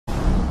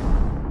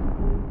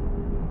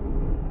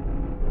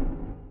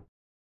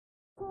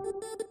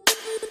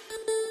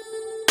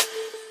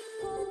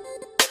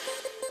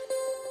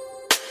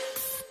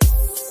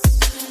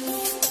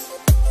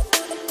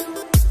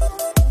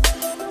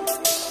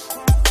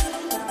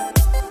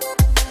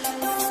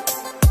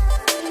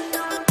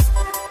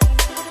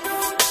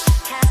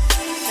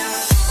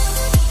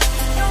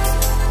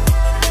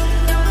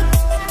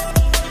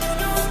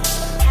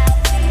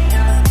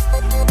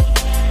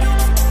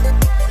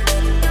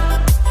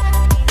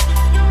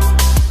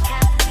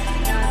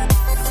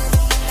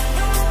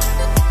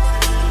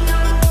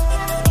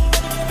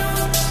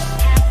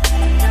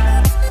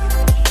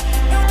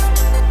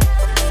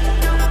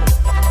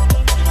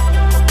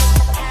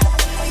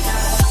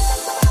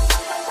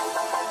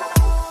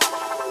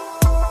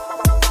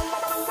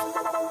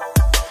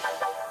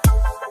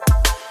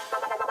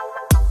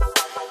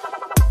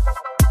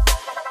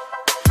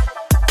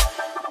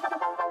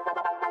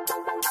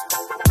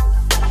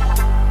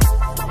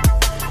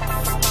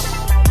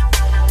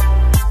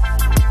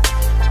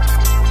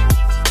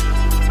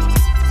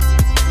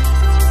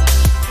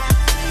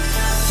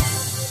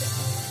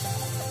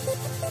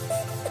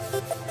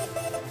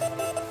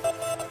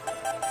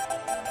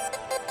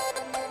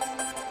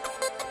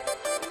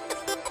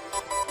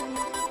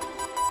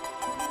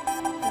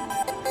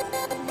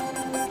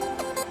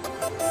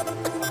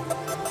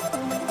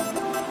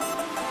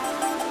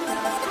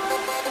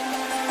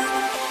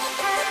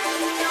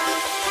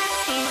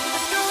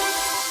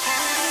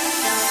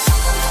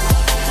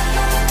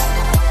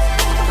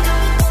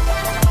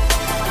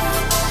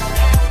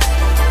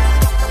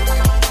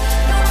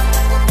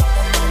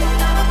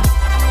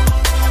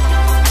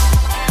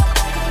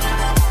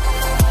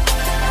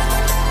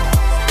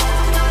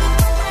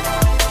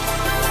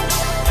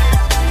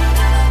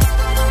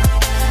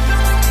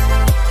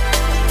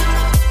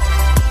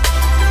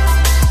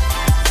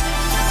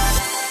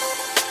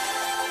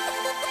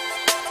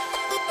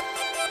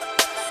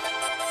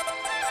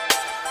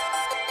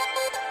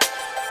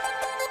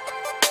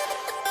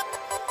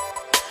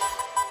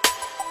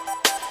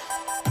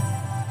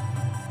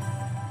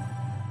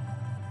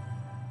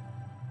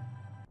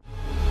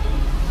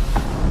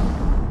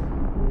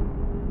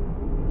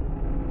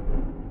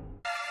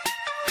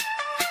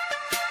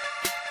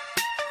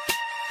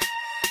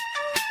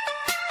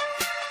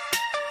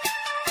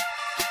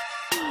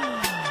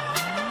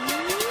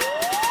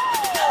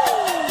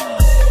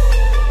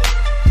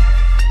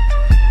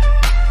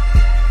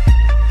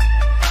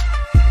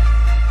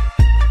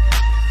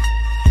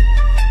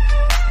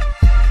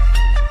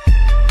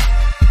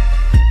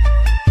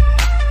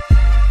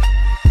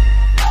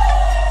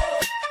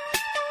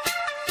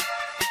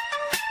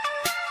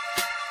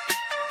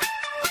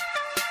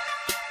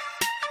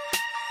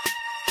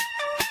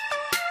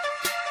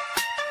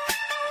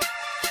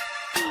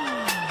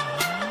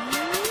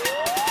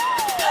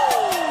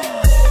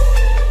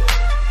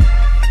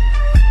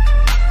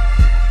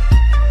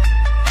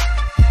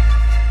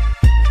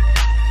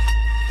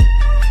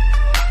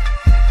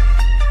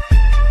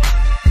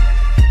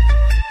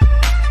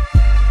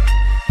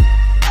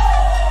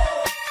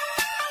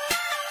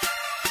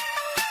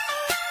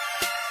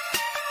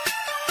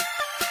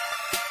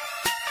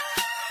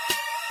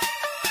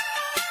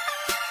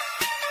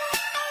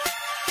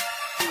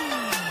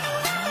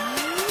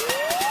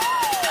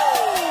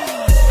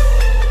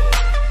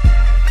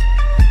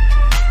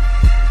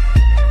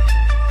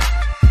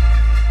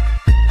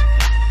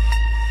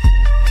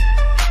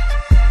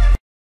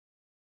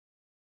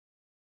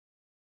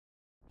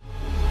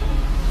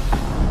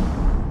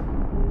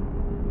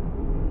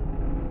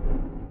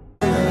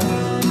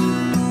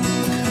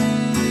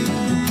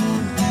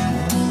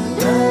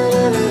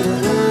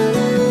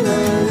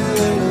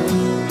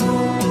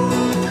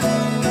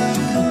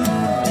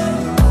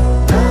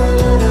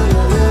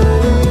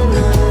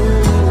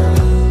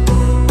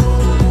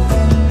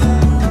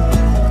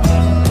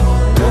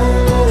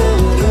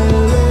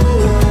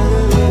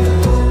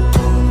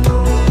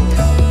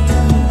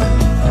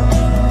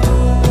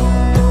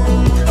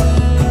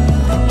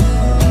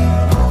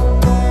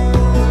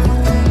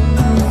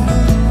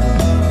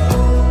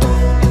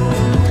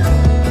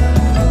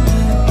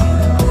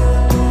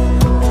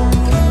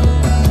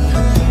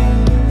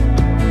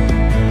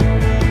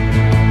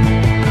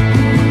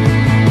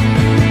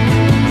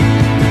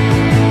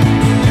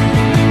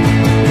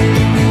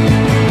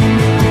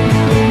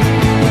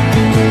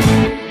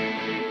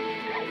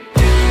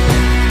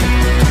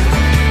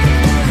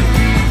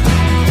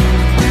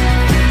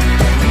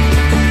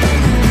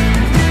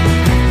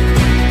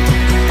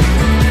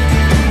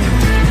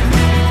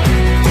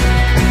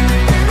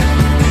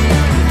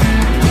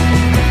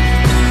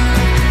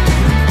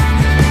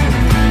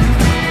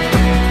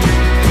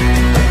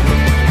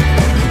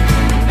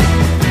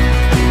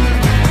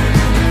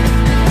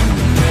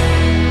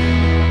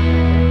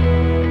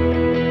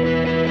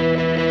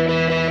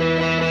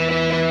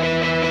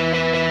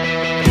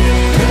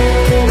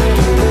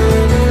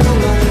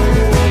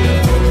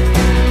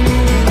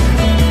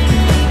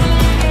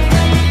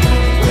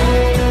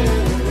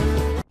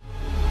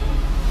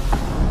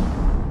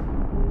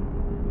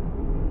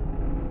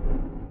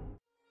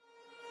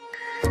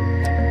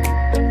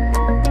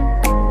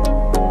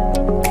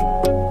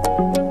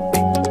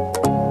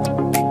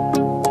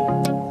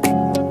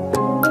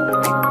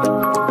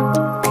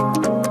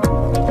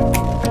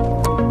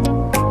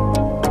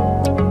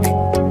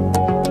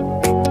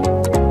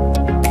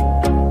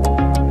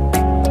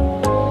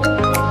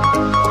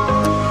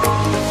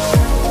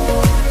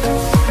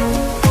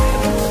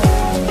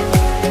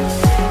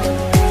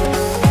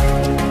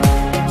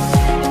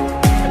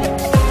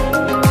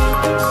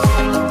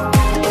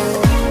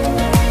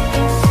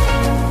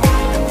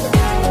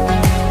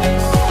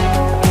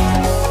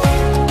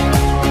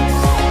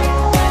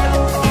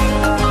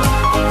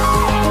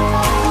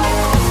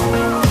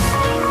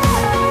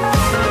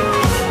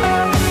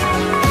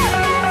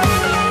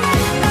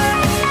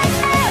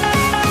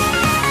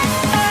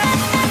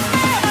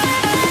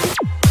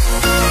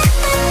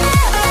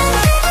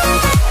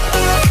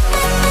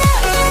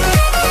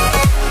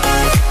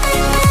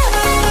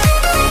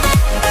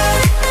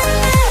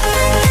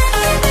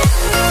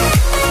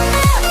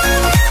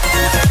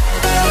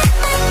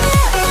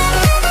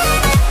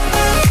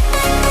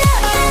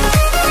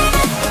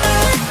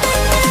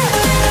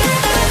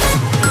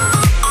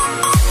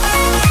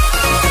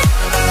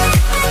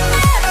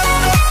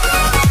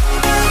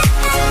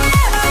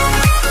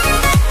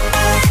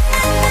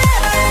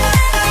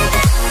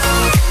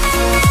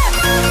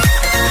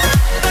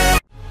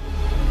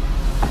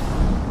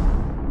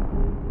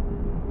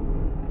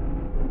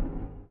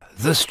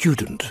another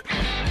student.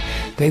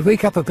 They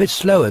wake up a bit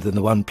slower than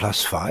the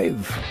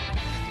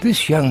 1+5.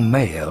 This young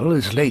male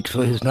is late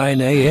for his 9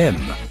 a.m.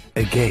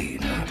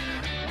 again.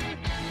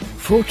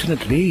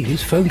 Fortunately,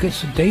 his phone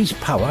gets a day's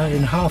power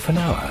in half an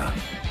hour.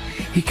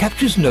 He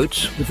captures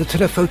notes with the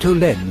telephoto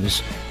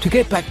lens to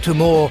get back to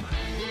more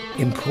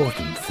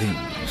important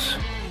things.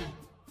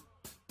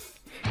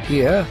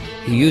 Here,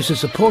 he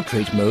uses the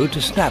portrait mode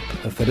to snap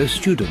a fellow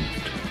student.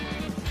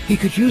 He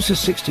could use a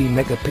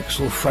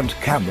 16-megapixel front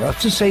camera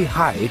to say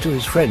hi to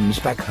his friends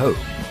back home.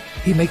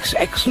 He makes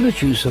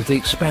excellent use of the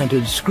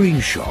expanded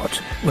screenshot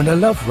when a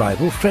love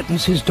rival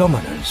threatens his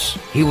dominance.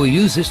 He will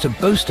use this to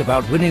boast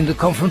about winning the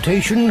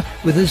confrontation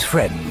with his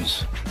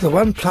friends. The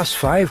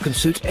 1+5 can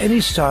suit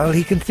any style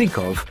he can think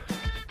of,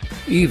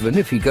 even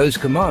if he goes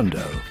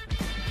commando.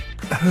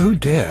 Oh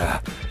dear,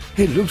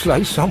 it looks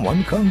like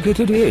someone can't get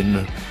it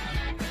in.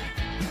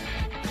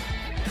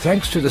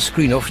 Thanks to the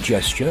screen-off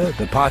gesture,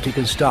 the party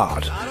can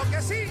start.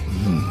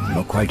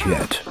 Not quite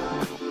yet.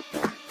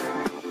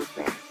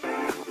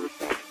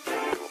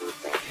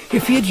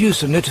 If he had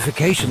used a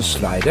notification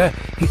slider,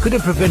 he could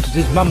have prevented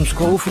his mum's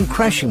call from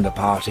crashing the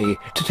party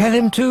to tell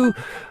him to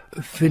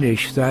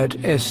finish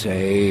that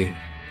essay.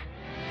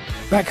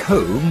 Back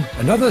home,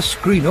 another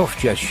screen-off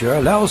gesture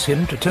allows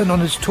him to turn on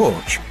his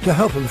torch to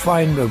help him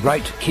find the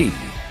right key.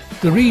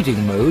 The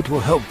reading mode will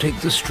help take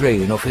the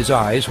strain off his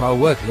eyes while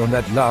working on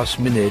that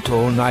last-minute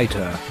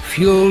all-nighter,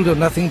 fueled on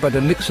nothing but a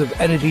mix of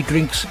energy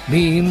drinks,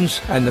 memes,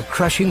 and the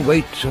crushing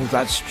weight of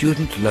that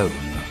student loan.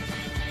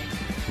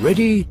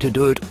 Ready to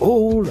do it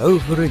all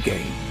over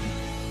again.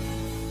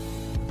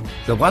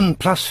 The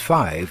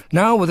 1+5,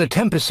 now with a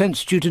 10%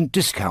 student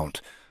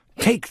discount.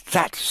 Take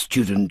that,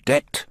 student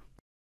debt.